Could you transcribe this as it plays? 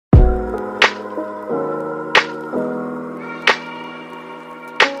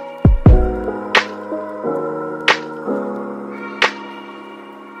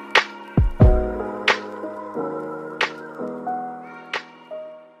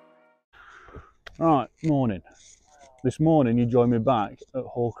Right, morning. This morning you joined me back at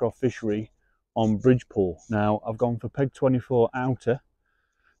Hallcroft Fishery on Bridgepool. Now I've gone for peg 24 outer.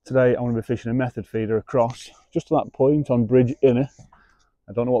 Today I'm going to be fishing a method feeder across, just to that point on bridge inner.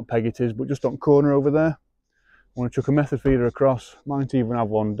 I don't know what peg it is, but just on corner over there. I want to chuck a method feeder across, might even have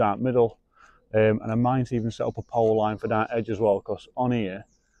one down middle, and I might even set up a pole line for down edge as well, because on here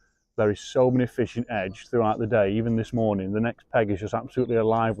there is so many fish in edge throughout the day. Even this morning the next peg is just absolutely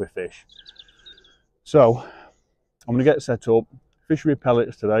alive with fish. So I'm going to get set up. Fishery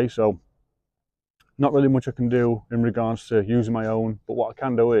pellets today, so not really much I can do in regards to using my own, but what I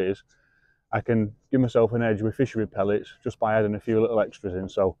can do is I can give myself an edge with fishery pellets just by adding a few little extras in.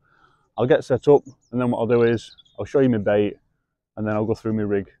 So I'll get set up, and then what I'll do is I'll show you my bait, and then I'll go through my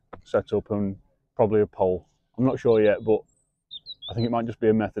rig setup and probably a pole. I'm not sure yet, but I think it might just be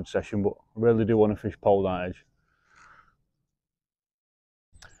a method session, but I really do want to fish pole that edge.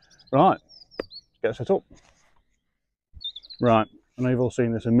 Right, let's get set up. Right, I know you've all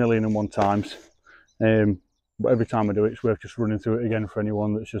seen this 1,000,001 times, but every time I do it, it's worth just running through it again for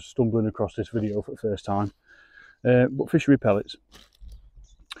anyone that's just stumbling across this video for the first time. But fishery pellets.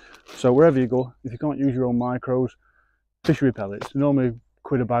 So wherever you go, if you can't use your own micros, fishery pellets, normally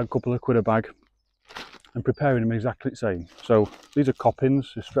 £1 a bag, couple of £1 a bag, and preparing them exactly the same. So these are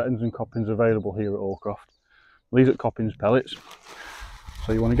Coppins, there's Strettons and Coppins available here at Hallcroft. These are Coppins pellets.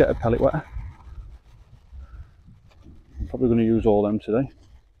 So you want to get a pellet wetter. I'm probably going to use all them today.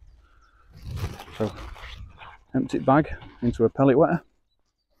 So empty bag into a pellet wetter.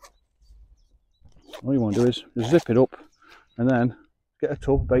 All you want to do is just zip it up and then get a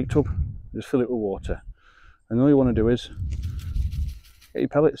tub, bait tub, just fill it with water. And all you want to do is get your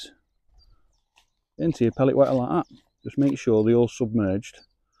pellets into your pellet wetter like that. Just make sure they're all submerged,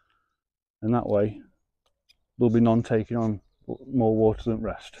 and that way there'll be none taking on more water than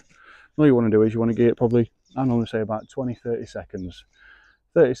rest. All you want to do is you want to get it probably, I normally say about 20-30 seconds.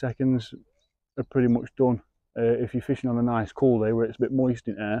 30 seconds are pretty much done. If you're fishing on a nice cool day where it's a bit moist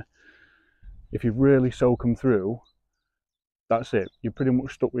in air, if you really soak them through, that's it. You're pretty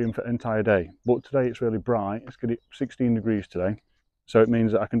much stuck with them for the entire day. But today it's really bright. It's got 16 degrees today, so it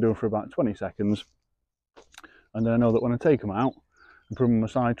means that I can do them for about 20 seconds. And then I know that when I take them out and put them on my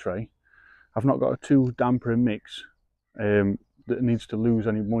side tray, I've not got a too damper and mix that needs to lose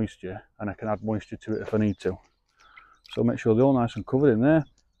any moisture, and I can add moisture to it if I need to. So make sure they're all nice and covered in there.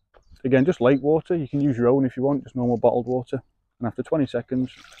 Again, just lake water. You can use your own if you want, just normal bottled water. And after 20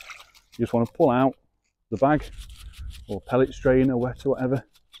 seconds, you just want to pull out the bag or pellet strainer, wet or whatever.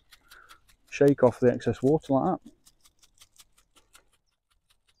 Shake off the excess water like that.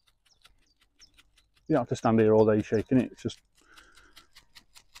 You don't have to stand here all day shaking it. It's just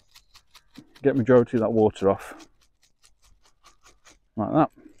get majority of that water off like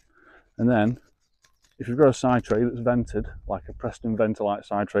that. And then if you've got a side tray that's vented, like a Preston Ventilite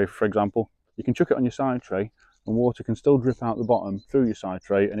side tray for example, you can chuck it on your side tray and water can still drip out the bottom through your side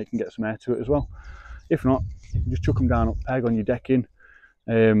tray, and it can get some air to it as well. If not, you can just chuck them down up peg on your decking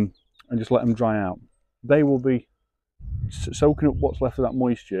and just let them dry out. They will be soaking up what's left of that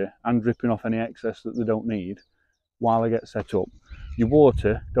moisture and dripping off any excess that they don't need while they get set up. Your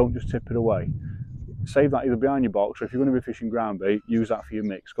water, don't just tip it away. Save that either behind your box, or if you're going to be fishing ground bait, use that for your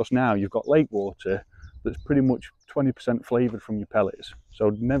mix, because now you've got lake water that's pretty much 20% flavoured from your pellets. So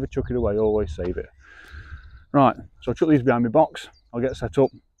never chuck it away, always save it. Right, so I'll chuck these behind my box, I'll get set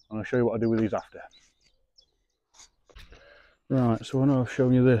up and I'll show you what I do with these after. Right, so I know I've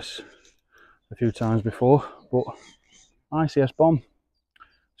shown you this a few times before, but ICS bomb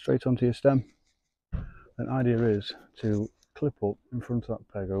straight onto your stem. The idea is to clip up in front of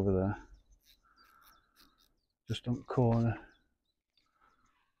that peg over there, just on the corner,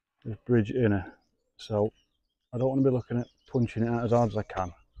 this bridge inner. So I don't want to be looking at punching it out as hard as I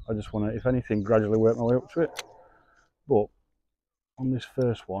can. I just want to, if anything, gradually work my way up to it. But on this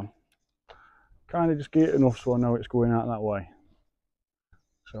first one, kind of just get it enough so I know it's going out that way.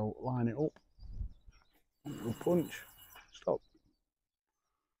 So line it up, little punch, stop,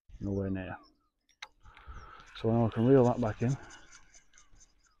 nowhere near. So now I can reel that back in.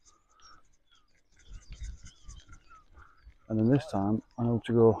 And then this time I know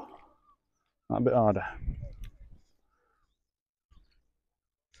to go that bit harder.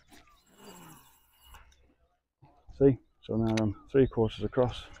 See? So now I'm 3/4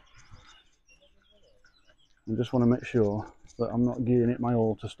 across. I just want to make sure that I'm not gearing it my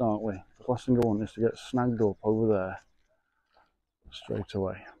all to start with. The last thing I want is to get snagged up over there straight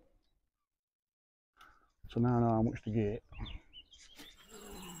away. So now I know how much to gear it.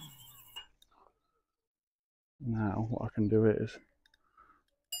 Now what I can do is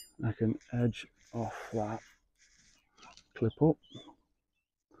I can edge off that clip up,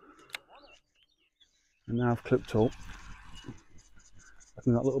 and now I've clipped up, I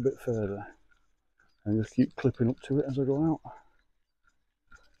can go that little bit further and just keep clipping up to it as I go out.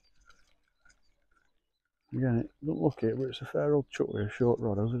 Again, it doesn't look it, but it's a fair old chuck with a short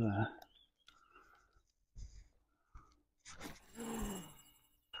rod over there.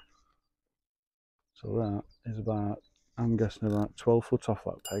 So that is about, I'm guessing about 12 foot off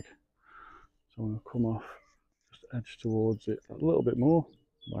that peg. So I'm going to come off, just edge towards it a little bit more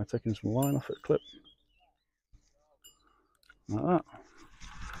by taking some line off at clip. Like that.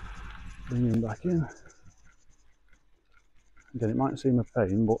 Bring him back in. Again, it might seem a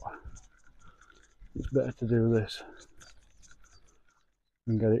pain, but it's better to do this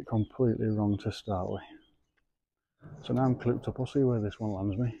and get it completely wrong to start with. So now I'm clipped up, I'll see where this one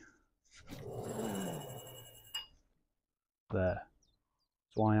lands me. There.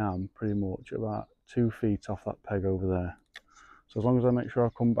 So I am pretty much about 2 feet off that peg over there. So as long as I make sure I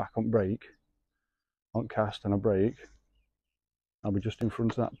come back on break, on cast and a break, I'll be just in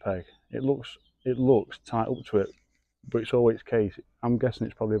front of that peg. It looks tight up to it, but it's always case. I'm guessing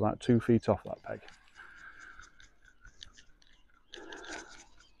it's probably about 2 feet off that peg.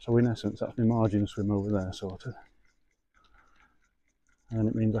 So in essence, that's my margin swim over there sorted. And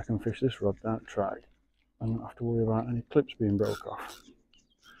it means I can fish this rod down track and not have to worry about any clips being broke off.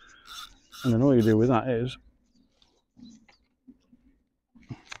 And then all you do with that is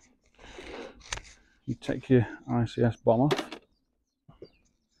you take your ICS bomb off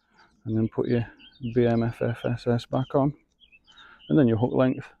and then put your BMFFSS back on, and then your hook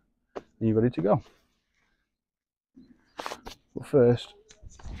length, and you're ready to go. But first,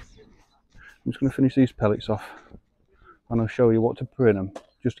 I'm just going to finish these pellets off and I'll show you what to put in them,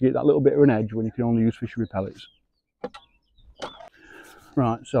 just to get that little bit of an edge when you can only use fishery pellets.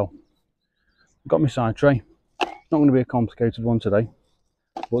 Right, so I've got my side tray. Not going to be a complicated one today,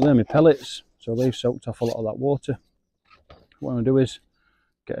 but they're my pellets, so they've soaked off a lot of that water. What I'm going to do is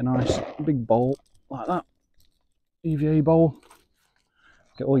get a nice big bowl like that, EVA bowl,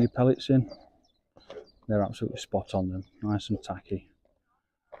 get all your pellets in. They're absolutely spot on them, nice and tacky.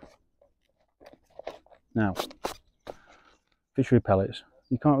 Now, fishery pellets,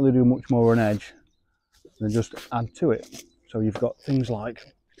 you can't really do much more on edge than just add to it. So you've got things like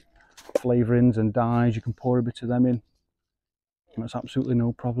flavourings and dyes, you can pour a bit of them in, that's absolutely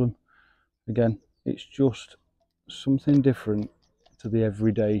no problem. Again, it's just something different to the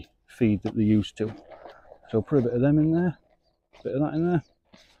everyday feed that they're used to. So put a bit of them in there, a bit of that in there.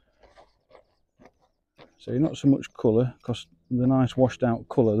 So you're not so much colour, because the nice washed out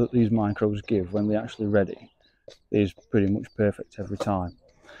colour that these micros give when they're actually ready is pretty much perfect every time.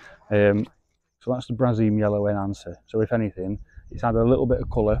 So that's the Brazem Yellow Enhancer. So if anything, it's had a little bit of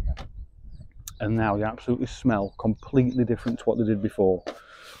colour, and now they absolutely smell completely different to what they did before.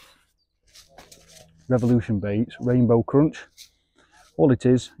 Revolution Baits Rainbow Crunch. All it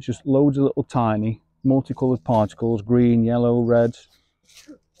is just loads of little tiny multicoloured particles, green, yellow, red.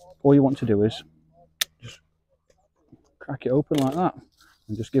 All you want to do is just crack it open like that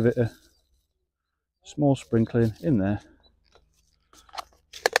and just give it a small sprinkling in there,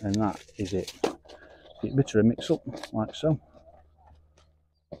 and that is it. Get a bit of a mix up like so.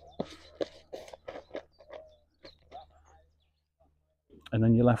 And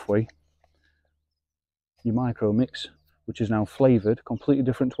then you're left with your micro mix, which is now flavoured, completely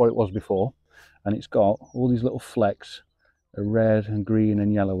different to what it was before, and it's got all these little flecks of red and green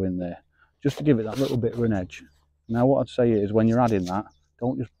and yellow in there, just to give it that little bit of an edge. Now what I'd say is, when you're adding that,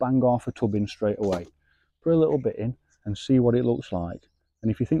 don't just bang off a tub in straight away. Put a little bit in and see what it looks like, and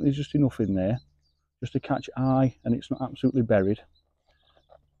if you think there's just enough in there just to catch eye and it's not absolutely buried,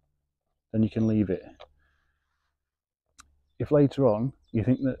 then you can leave it. If later on you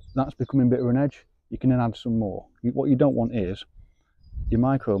think that that's becoming a bit of an edge, you can then add some more. What you don't want is your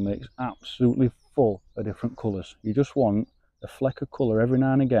micro mix absolutely full of different colours. You just want a fleck of colour every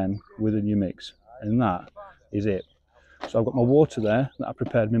now and again within your mix, and that is it. So I've got my water there that I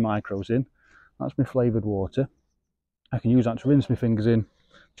prepared my micros in. That's my flavoured water. I can use that to rinse my fingers in,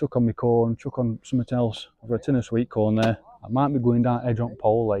 chuck on my corn, chuck on something else. I've got a tin of sweet corn there. I might be going down edge on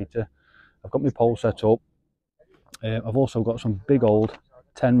pole later. I've got my pole set up. I've also got some big old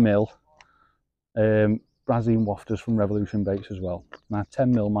 10mm Brazem wafters from Revolution Baits as well. Now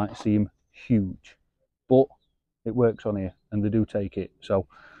 10mm might seem huge, but it works on here and they do take it. So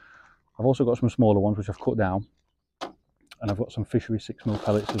I've also got some smaller ones which I've cut down, and I've got some fishery 6mm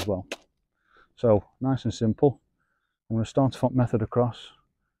pellets as well. So nice and simple. I'm going to start off method across.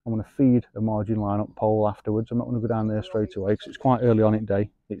 I'm going to feed a margin line up pole afterwards. I'm not going to go down there straight away because it's quite early on in the day.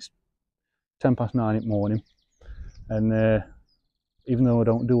 It's 9 in the morning, and even though I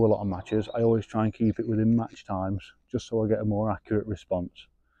don't do a lot of matches, I always try and keep it within match times, just so I get a more accurate response.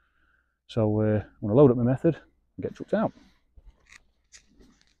 So I'm going to load up my method and get chucked out.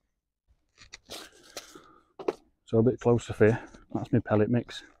 So a bit closer here, that's my pellet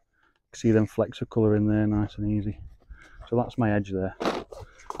mix. You can see them flecks of colour in there, nice and easy. So that's my edge there.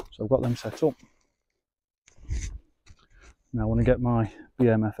 So I've got them set up. Now I want to get my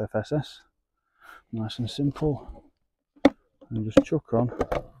BMFFSS, nice and simple, and just chuck on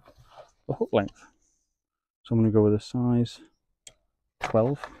the hook length. So I'm going to go with a size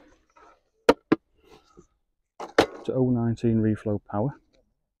 12 to 019 reflow power.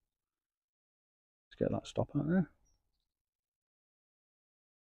 Let's get that stop out there.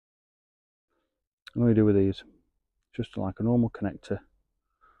 And what we do with these, just like a normal connector,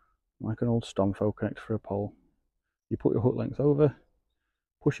 like an old Stomfo connector for a pole. You put your hook length over,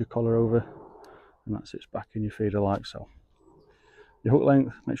 push your collar over, and that sits back in your feeder like so. Your hook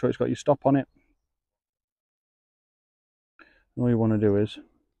length, make sure it's got your stop on it. And all you want to do is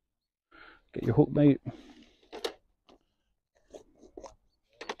get your hook bait.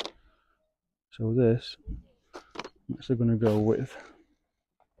 So this, I'm actually going to go with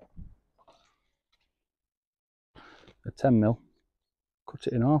a 10mm, cut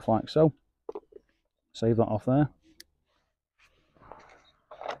it in half like so, save that off there.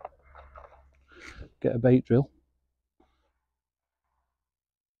 Get a bait drill,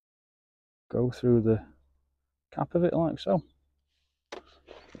 go through the cap of it like so.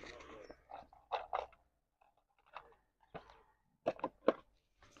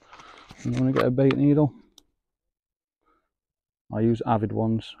 And you want to get a bait needle. I use Avid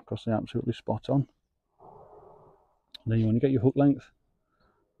ones because they're absolutely spot on. And then you want to get your hook length.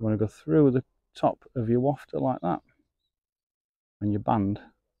 You want to go through the top of your wafter like that, and your band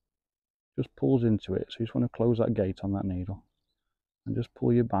just pulls into it. So you just want to close that gate on that needle and just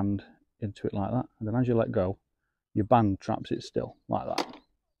pull your band into it like that. And then as you let go, your band traps it still like that.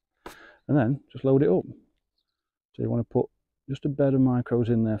 And then just load it up. So you want to put just a bed of micros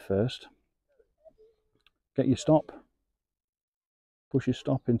in there first. Get your stop. Push your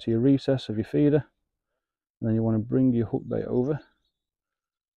stop into your recess of your feeder. And then you want to bring your hook bait over.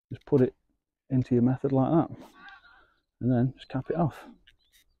 Just put it into your method like that. And then just cap it off.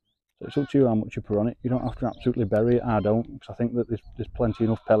 So it's up to you how much you put on it. You don't have to absolutely bury it. I don't, because I think that there's plenty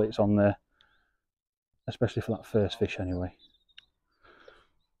enough pellets on there, especially for that first fish anyway.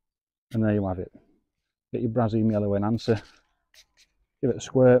 And there you have it. Get your Brazem Yellow Enhancer, give it a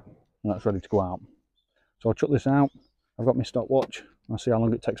squirt, and that's ready to go out. So I'll chuck this out. I've got my stopwatch, and I'll see how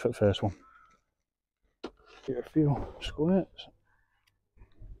long it takes for the first one. Get a few squirts.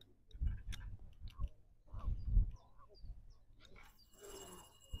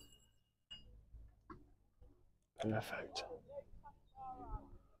 Perfect.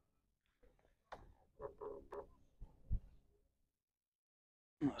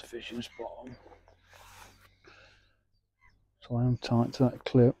 That's fishing spot on. So I am tight to that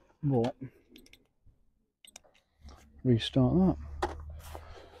clip, but restart that.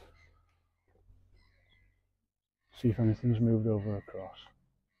 See if anything's moved over across.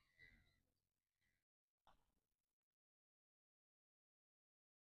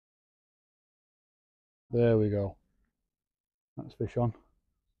 There we go. That's fish on.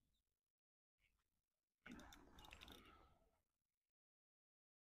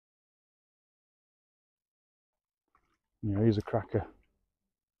 Yeah, he's a cracker.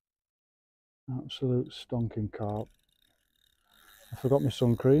 Absolute stonking carp. I forgot my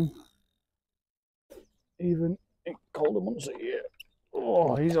sun cream. Even in colder months of year.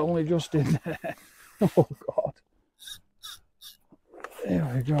 Oh, he's only just in there. Oh God.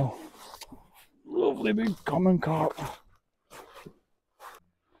 There we go. Lovely big common carp.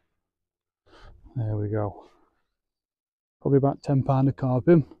 There we go. Probably about 10 pound of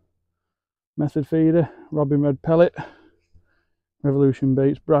carpin. Method feeder, Robin Red pellet. Revolution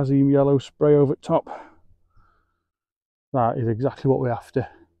baits, Brazem Yellow spray over top. That is exactly what we're after.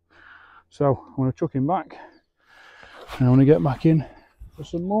 So I'm going to chuck him back, and I want to get back in for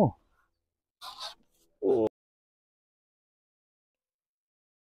some more. Oh.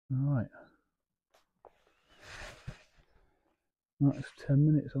 Right. That's 10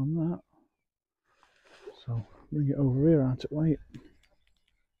 minutes on that. So bring it over here out at weight.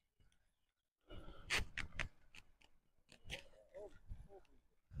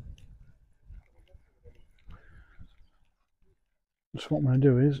 So what I'm going to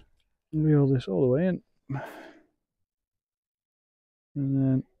do is reel this all the way in, and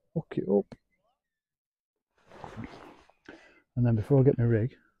then hook it up. And then before I get my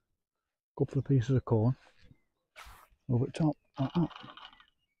rig, couple of pieces of corn over the top, like that.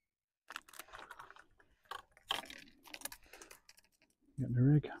 Get the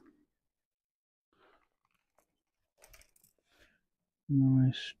rig.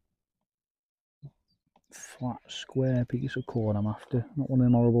 Nice flat square piece of corn I'm after, not one of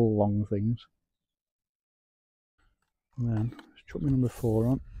them horrible long things. And then just chuck my number 4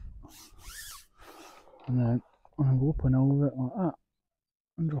 on, and then I'll go up and over it like that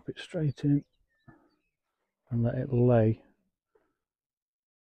and drop it straight in and let it lay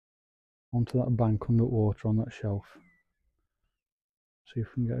onto that bank under water on that shelf. See if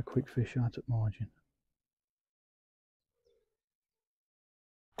we can get a quick fish out at margin.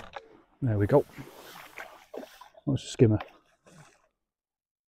 There we go. That's a skimmer.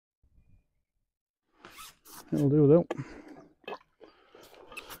 It'll do though.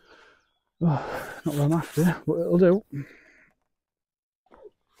 Oh, not what I'm after, but it'll do.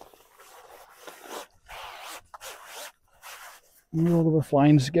 All of a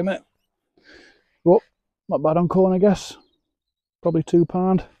flying skimmer. But not bad on corn, I guess. Probably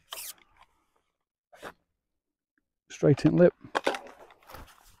 £2. Straight in lip.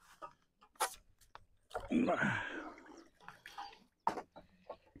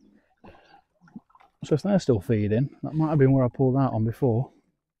 So if they're still feeding, that might have been where I pulled out on before.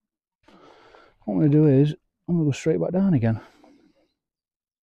 What I'm going to do is, I'm going to go straight back down again.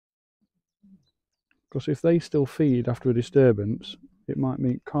 Because if they still feed after a disturbance, it might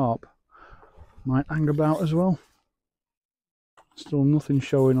mean carp might hang about as well. Still nothing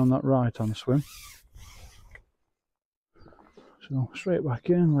showing on that right hand swim. So straight back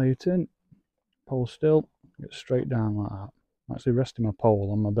in, lay it in, pole still, get straight down like that. I'm actually resting my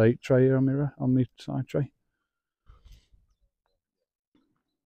pole on my bait tray here on my side tray.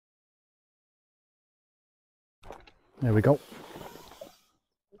 There we go.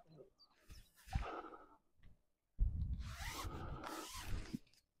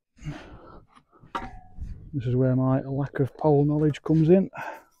 This is where my lack of pole knowledge comes in.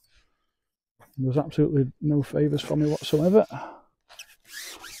 There's absolutely no favours for me whatsoever.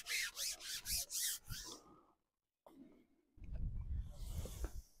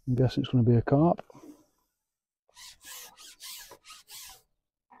 I'm guessing it's going to be a carp.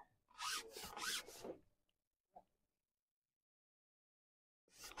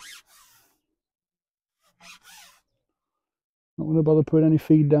 Not going to bother putting any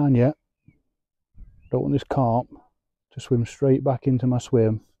feed down yet. Don't want this carp to swim straight back into my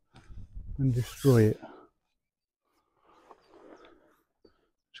swim and destroy it.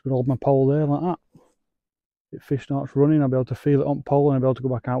 Just going to hold my pole there like that. If fish starts running, I'll be able to feel it on pole and I'll be able to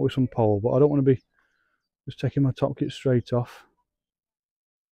go back out with some pole. But I don't want to be just taking my top kit straight off.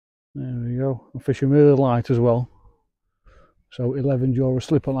 There we go. I'm fishing really light as well. So 11 jaw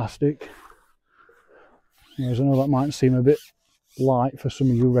slip elastic. Whereas I know that might seem a bit light for some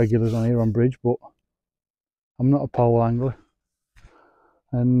of you regulars on here on bridge, but I'm not a pole angler.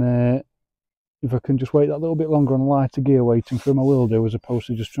 And if I can just wait that little bit longer on lighter gear waiting for them, I will do, as opposed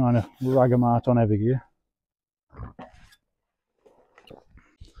to just trying to rag them out on heavy gear.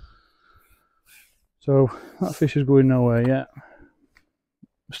 So that fish is going nowhere yet.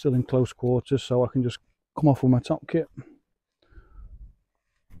 I'm still in close quarters, so I can just come off with my top kit.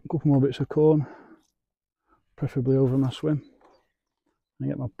 A couple more bits of corn, preferably over my swim, and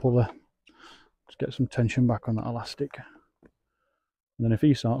get my puller. Just get some tension back on that elastic. And then if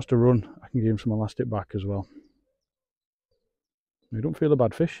he starts to run, I can give him some elastic back as well. We don't feel a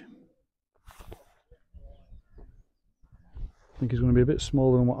bad fish. I think he's going to be a bit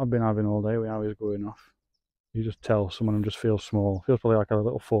smaller than what I've been having all day with how he's going off. You just tell some of them just feel small. Feels probably like a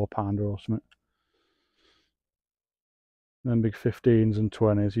little 4-pounder or something. Then big 15s and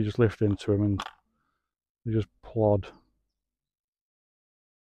 20s, you just lift into them and they just plod.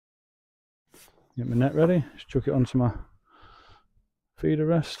 Get my net ready, just chuck it onto my feeder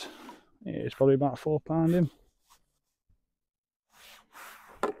rest. It's probably about 4 pound in.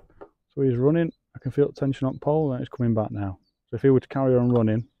 So he's running, I can feel the tension on pole and it's coming back now. So if he were to carry on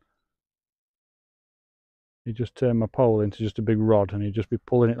running, he'd just turn my pole into just a big rod and he'd just be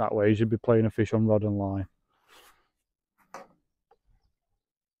pulling it that way. He should be playing a fish on rod and line.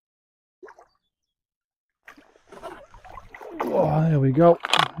 Oh, there we go.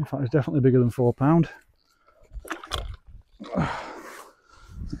 In fact, it's definitely bigger than 4 pound.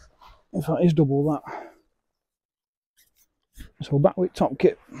 In fact, it's double that. So back with top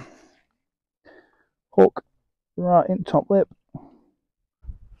kit. Hook right in top lip.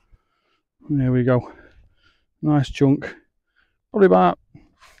 There we go. Nice chunk. Probably about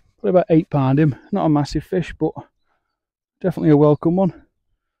 8 pound him. Not a massive fish, but definitely a welcome one.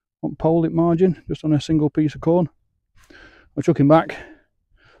 on pole lip margin, just on a single piece of corn. I'll chuck him back.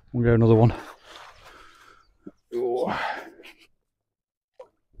 We'll get another one. Oh.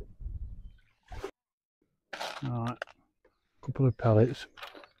 Alright, couple of pellets.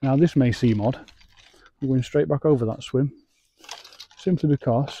 Now this may seem odd, I'm going straight back over that swim, simply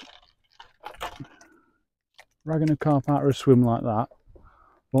because ragging a carp out of a swim like that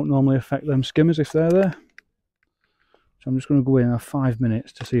won't normally affect them skimmers if they're there. So I'm just going to go in 5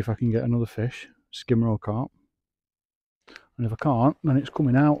 minutes to see if I can get another fish, skimmer or carp. And if I can't, then it's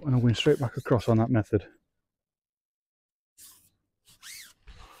coming out and I'm going straight back across on that method.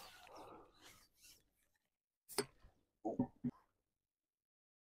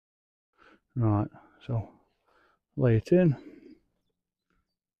 Right, so lay it in.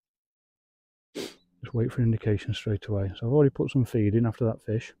 Just wait for indication straight away. So I've already put some feed in after that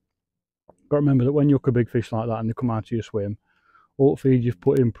fish. Got to remember that when you hook a big fish like that and they come out of your swim, all the feed you've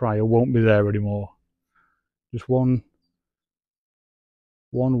put in prior won't be there anymore. Just one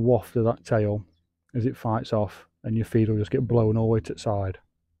waft of that tail as it fights off and your feed will just get blown all the way to the side.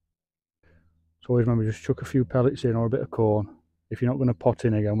 So always remember, just chuck a few pellets in or a bit of corn if you're not going to pot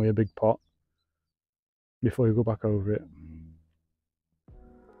in again with a big pot before you go back over it.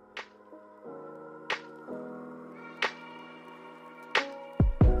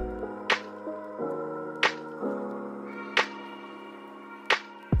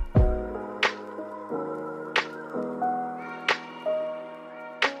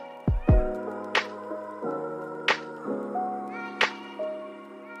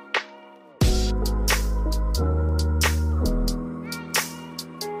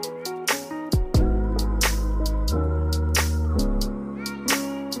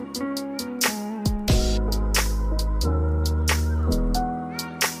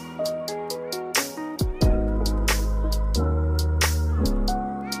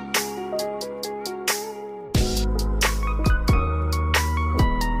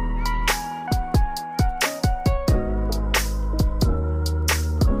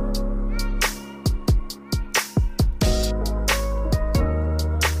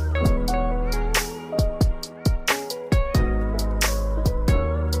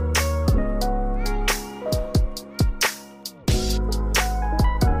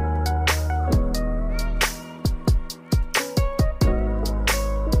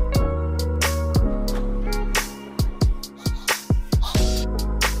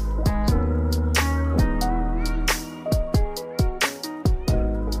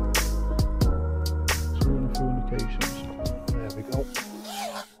 There we go.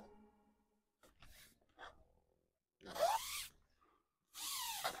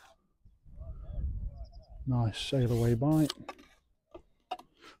 Nice sail away bite.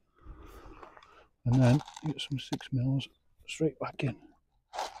 And then get some 6mm straight back in.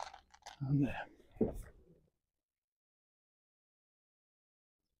 And there.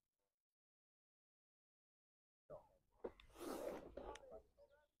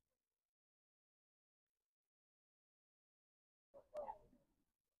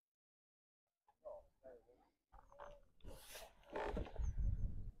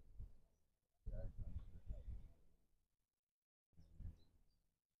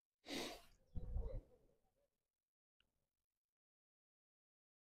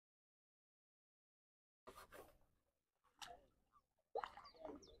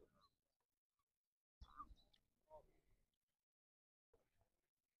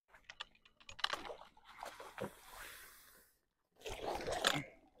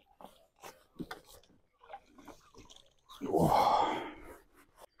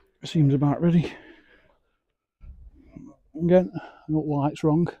 Seems about ready. Again, I got lights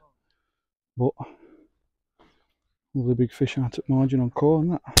wrong, but all the big fish out at margin on core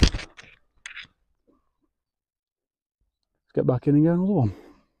and that. Let's get back in and get another one.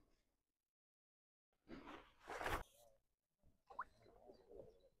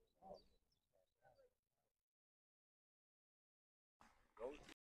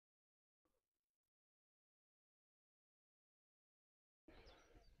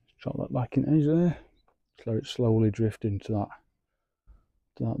 Drop that back in edge there. Let it slowly drift into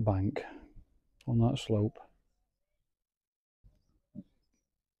that bank on that slope.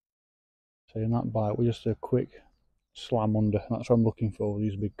 So in that bite, we're just a quick slam under. That's what I'm looking for with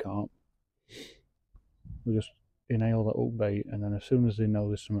these big carp. We just inhale that hook bait, and then as soon as they know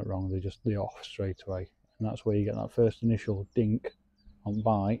there's something wrong, they're off straight away. And that's where you get that first initial dink on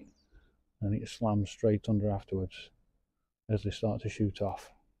bite, and it slams straight under afterwards as they start to shoot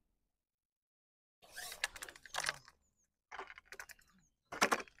off.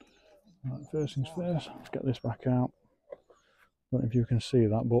 Right, first things first, let's get this back out. don't know if you can see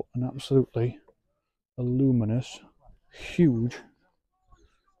that, but an absolutely luminous, huge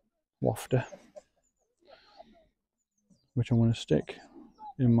wafter, which I'm going to stick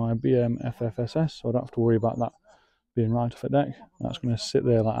in my BM FFSS, so I don't have to worry about that being right off the deck. That's going to sit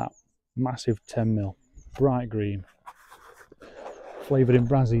there like that. Massive 10mm, bright green, flavoured in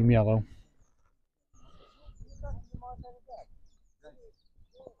Brazem Yellow.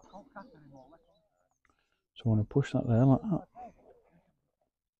 So I want to push that there like that.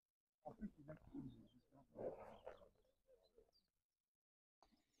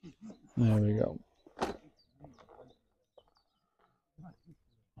 There we go.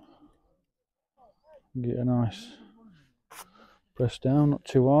 Get a nice press down, not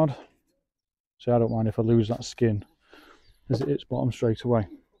too hard. See, I don't mind if I lose that skin as it hits bottom straight away.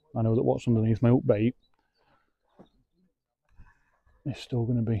 I know that what's underneath my hook bait is still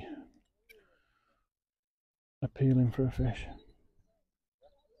going to be appealing for a fish.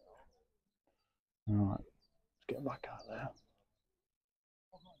 Alright, let's get back out there.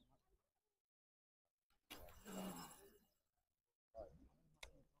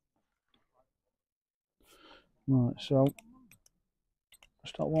 Right, so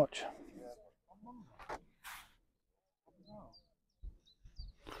stopwatch.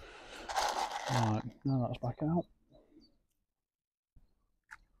 Right, now that's back out.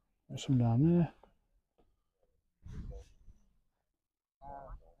 There's some down there.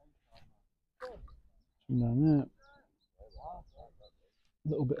 Some down there. A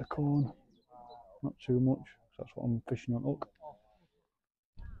little bit of corn, not too much, because that's what I'm fishing on hook.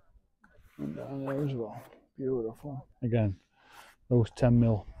 And down there as well. Beautiful. Again, those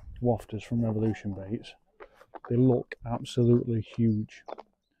 10mm wafters from Revolution baits, they look absolutely huge.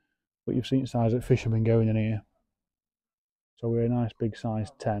 But you've seen the size that fish have been going in here. So we're a nice big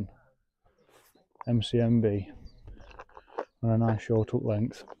size 10 MCMB and a nice short hook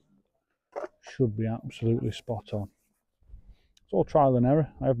length. Should be absolutely spot on. It's all trial and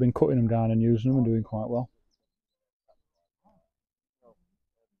error. I have been cutting them down and using them and doing quite well.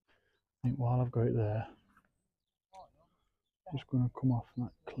 I think while I've got it there, just going to come off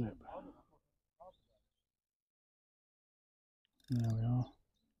that clip. There we are.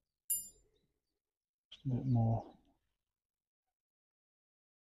 Just a bit more.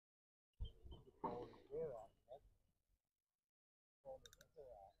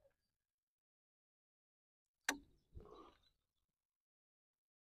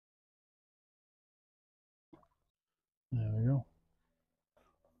 There we go.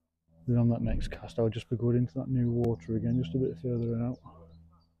 Then on that next cast, I'll just be going into that new water again, just a bit further out.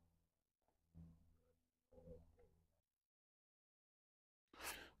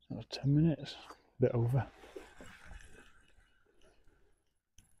 So that's 10 minutes, a bit over.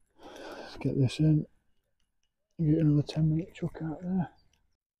 Let's get this in. Get another 10-minute chuck out there.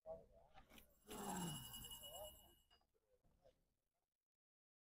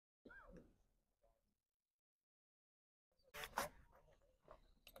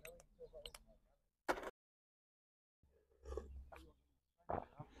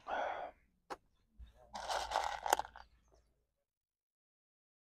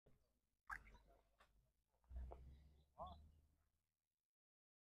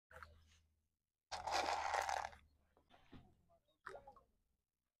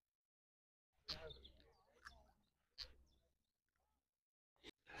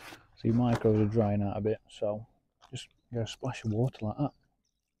 See, micros are drying out a bit, so just get a splash of water like that.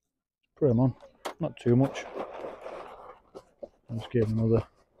 Put them on, not too much. Just give them another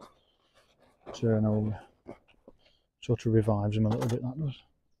turn over. Sort of revives them a little bit, that does.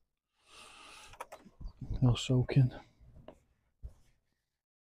 They'll soak in.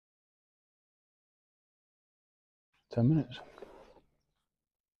 "10 minutes.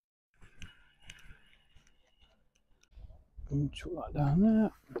 Chuck that down there.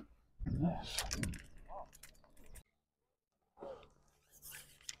 Yes.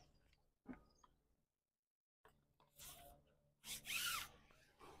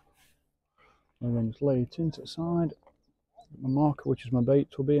 And then just lay it into the side. My marker, which is my bait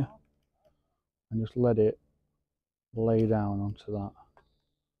tub here, and just let it lay down onto that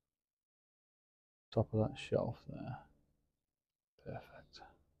top of that shelf there. Perfect.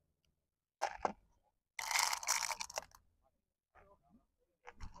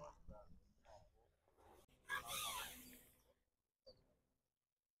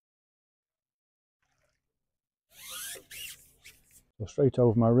 So straight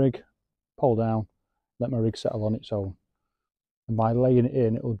over my rig, pull down, let my rig settle on its own. And by laying it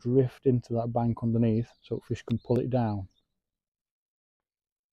in, it'll drift into that bank underneath so fish can pull it down.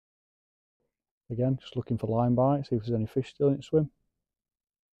 Again, just looking for line bite, see if there's any fish still in its swim.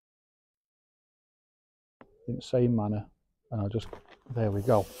 In the same manner, and I'll just, there we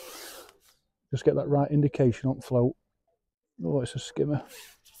go. Just get that right indication on float. Oh, it's a skimmer.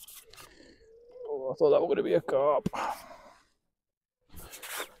 Oh, I thought that was going to be a carp.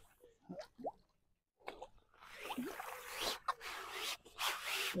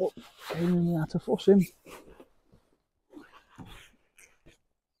 What came in there to fuss him?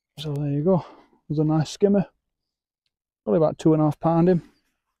 So there you go. There's a nice skimmer. Probably about 2.5 pound him.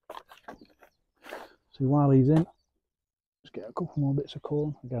 So while he's in, just get a couple more bits of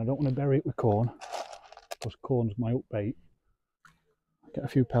corn. Again, I don't want to bury it with corn, because corn's my up bait. Get a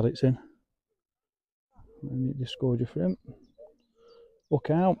few pellets in. And disgorger for him. Look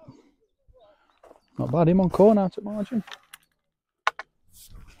out. Not bad, him on corn out at margin.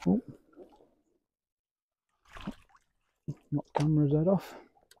 Oh. Knock camera's head off.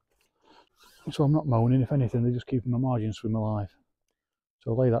 So I'm not moaning, if anything, they're just keeping my margin swim alive. So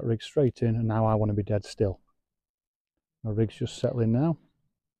I'll lay that rig straight in, and now I want to be dead still. My rig's just settling now.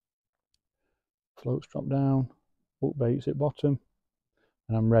 Floats drop down, hook baits at bottom,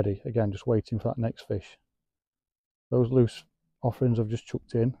 and I'm ready. Again, just waiting for that next fish. Those loose offerings I've just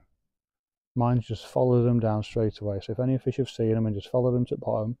chucked in, mine's just follow them down straight away. So if any fish have seen them and just follow them to the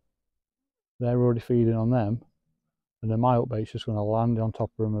bottom, they're already feeding on them, and then my hook bait's just going to land on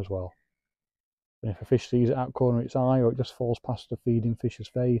top of them as well. And if a fish sees it out corner of its eye, or it just falls past the feeding fish's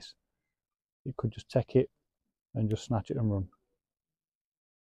face, it could just take it and just snatch it and run.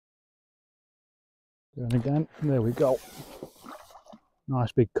 And again, there we go.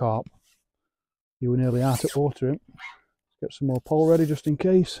 Nice big carp. You were nearly out at water him. Let's get some more pole ready just in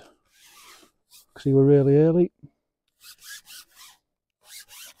case, because he were really early.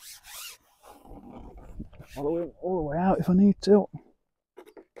 Follow him all the way out if I need to.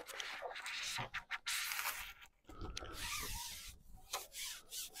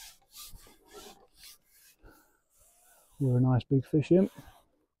 You're a nice big fish him.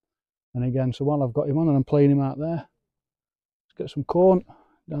 And again, so while I've got him on and I'm playing him out there, let's get some corn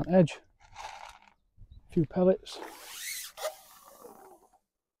down edge, a few pellets.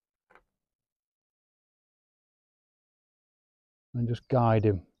 And just guide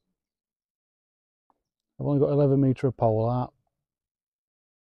him. I've only got 11 metre of pole out.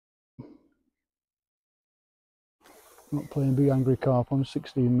 I'm not playing big angry carp on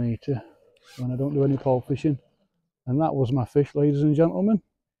 16 metre when I don't do any pole fishing. And that was my fish, ladies and gentlemen.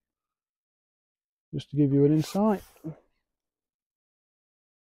 Just to give you an insight.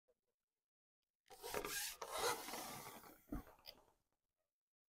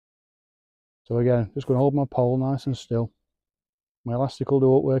 So again, just going to hold my pole nice and still. My elastic will do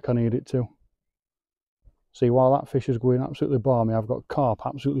what work I need it to. See, while that fish is going absolutely balmy, I've got carp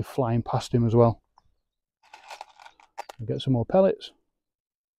absolutely flying past him as well. I'll get some more pellets.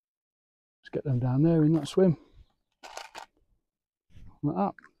 Just get them down there in that swim. Like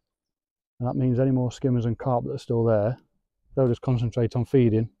that. And that means any more skimmers and carp that are still there, they'll just concentrate on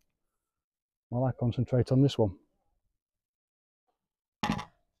feeding while I concentrate on this one.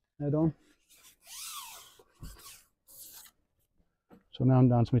 Head on. So now I'm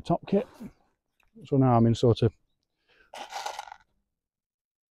down to my top kit. So now I'm in sort of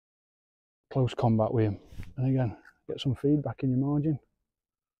close combat with him. And again, get some feed back in your margin.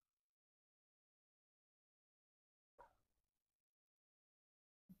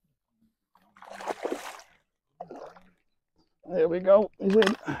 There we go, he's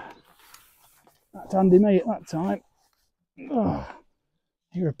in. That's handy mate at that time. Oh,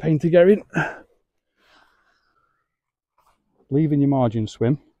 you're a pain to get in. Leaving your margin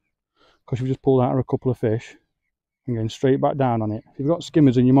swim, because you've just pulled out a couple of fish, and going straight back down on it. If you've got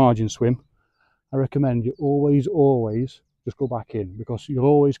skimmers in your margin swim, I recommend you always just go back in, because you'll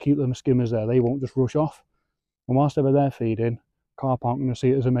always keep them skimmers there. They won't just rush off. And whilst they're there feeding, carp aren't going to see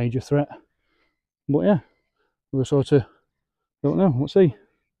it as a major threat. But yeah, we're sort of, don't know, let's see.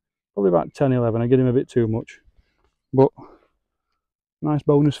 Probably about 10, 11. I get him a bit too much. But nice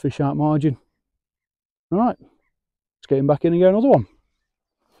bonus fish out margin. Right, let's get him back in and get another one.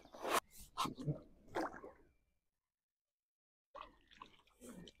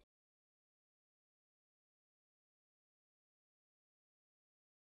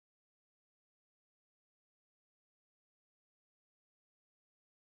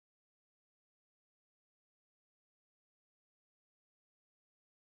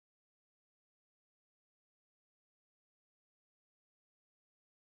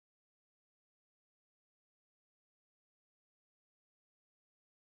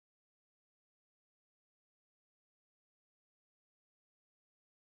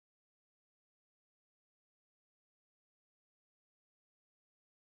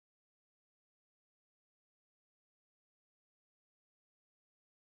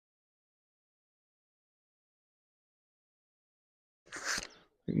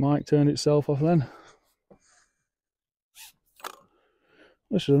 It might turn itself off then.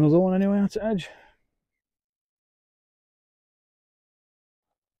 This is another one anyway at the edge.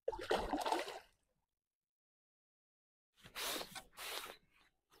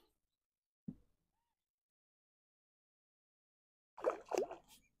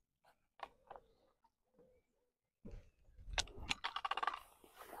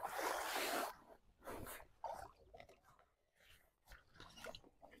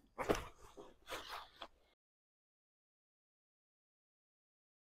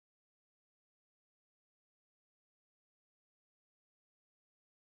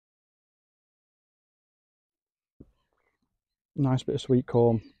 Nice bit of sweet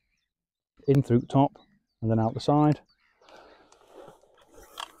corn in through the top and then out the side.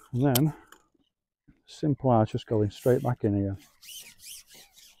 And then simple as just going straight back in here.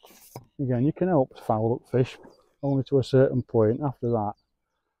 Again, you can help foul up fish only to a certain point. After that,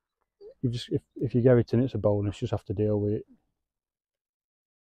 you just if you get it in, it's a bonus. You just have to deal with it.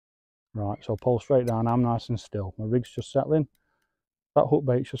 Right, so pull straight down. I'm nice and still. My rig's just settling. That hook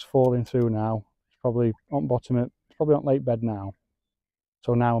bait's just falling through now. It's probably on bottom. It's probably on lake bed now.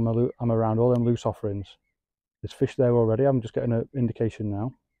 So now I'm around all them loose offerings. There's fish there already. I'm just getting an indication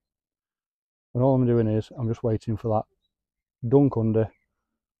now. And all I'm doing is I'm just waiting for that dunk under,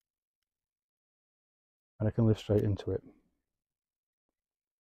 and I can lift straight into it.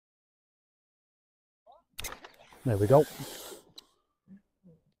 There we go.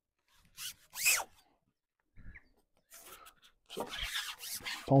 So,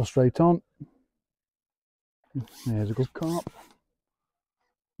 pull straight on. There's a good carp.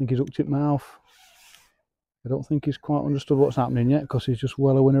 I think he's hooked it mouth. I don't think he's quite understood what's happening yet because he's just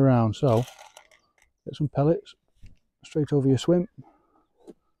wallowing around. So, get some pellets straight over your swim.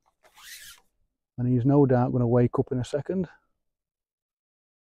 And he's no doubt going to wake up in a second.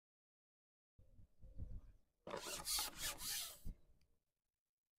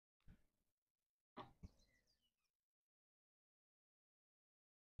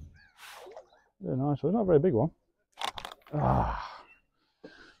 Very nice one, not a very big one. Ah,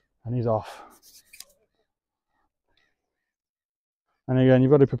 and he's off. And again, you've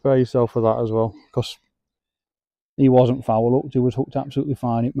got to prepare yourself for that as well, because he wasn't foul hooked, he was hooked absolutely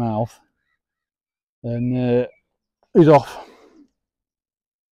fine at mouth. And he's off.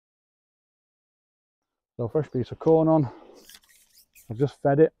 So fresh piece of corn on. I've just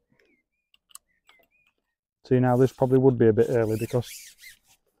fed it. See, now this probably would be a bit early because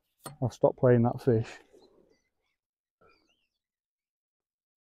I've stopped playing that fish.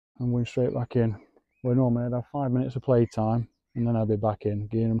 I'm going straight back in. Where normally I'd have 5 minutes of play time and then I'll be back in,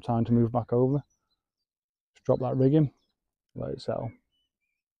 giving them time to move back over. Just drop that rig in, let it settle.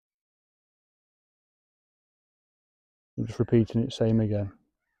 I'm just repeating it same again.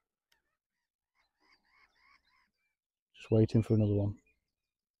 Just waiting for another one.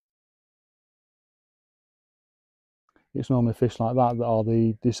 It's normally fish like that that are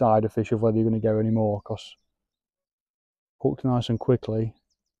the decider fish of whether you're going to go anymore, because hooked nice and quickly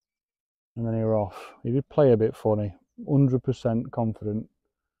and then you're off. He did play a bit funny, 100% confident.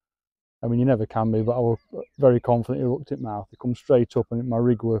 I mean, you never can be, but I was very confident he hooked it mouth. He comes straight up and my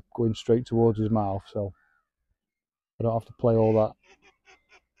rig were going straight towards his mouth, so I don't have to play all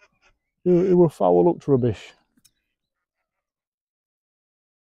that. It was foul hooked rubbish.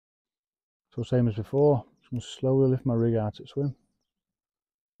 So same as before, just going to slowly lift my rig out at swim,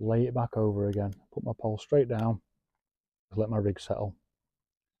 lay it back over again, put my pole straight down, just let my rig settle.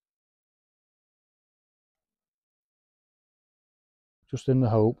 Just in the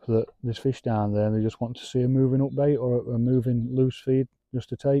hope that there's fish down there and they just want to see a moving up bait or a moving loose feed just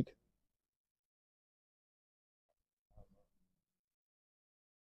to take.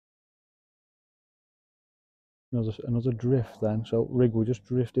 Another drift then, so rig were just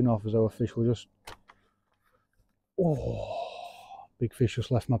drifting off as though a fish were just, oh, big fish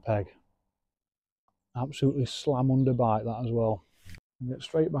just left my peg. Absolutely slam under bite that as well. Get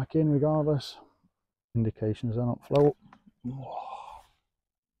straight back in regardless. Indications they're not float. Oh.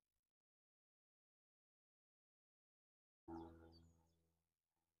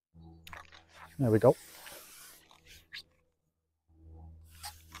 There we go.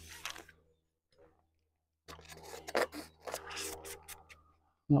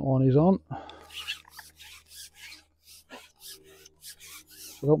 That one is on. I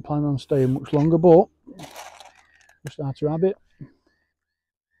don't plan on staying much longer, but just out of habit.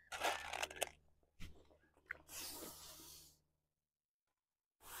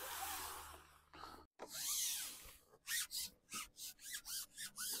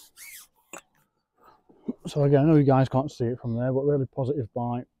 So again, I know you guys can't see it from there, but really positive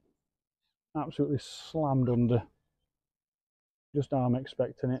bite. Absolutely slammed under. Just how I'm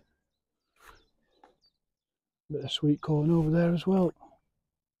expecting it. Bit of sweet corn over there as well.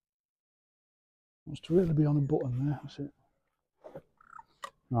 Wants to really be on a button there, that's it.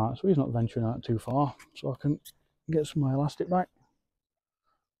 Right, so he's not venturing out too far, so I can get some of my elastic back.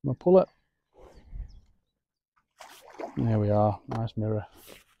 My puller. And there we are, nice mirror.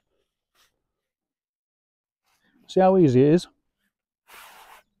 See how easy it is?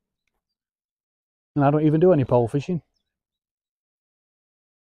 And I don't even do any pole fishing.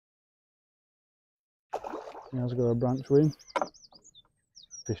 He has got a branch with him.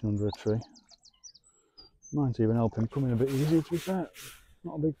 Fishing under a tree. Might even help him come in a bit easier, to be fair.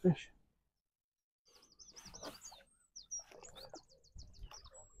 Not a big fish.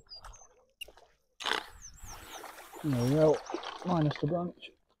 There we go, minus the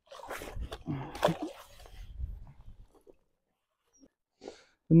branch.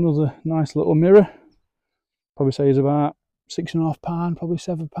 Another nice little mirror. Probably say he's about £6.5, probably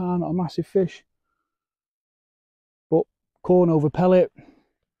 £7, not a massive fish. But corn over pellet,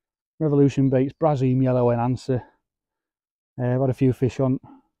 Revolution Baits, Brazem Yellow Enhancer. I've had a few fish on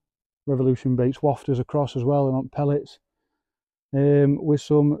Revolution Baits wafters across as well and on pellets. With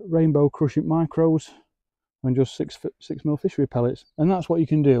some rainbow crushing micros and just 6mm fishery pellets. And that's what you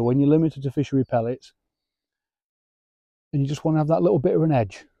can do when you're limited to fishery pellets and you just want to have that little bit of an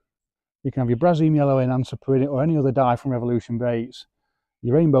edge. You can have your Brazem Yellow Enhancer in it, or any other dye from Revolution Baits,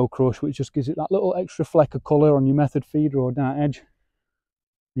 your Rainbow Crush, which just gives it that little extra fleck of colour on your method feeder or dart edge, and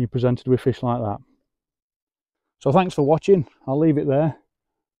you're presented with fish like that. So thanks for watching. I'll leave it there,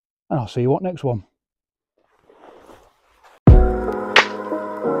 and I'll see you at next one.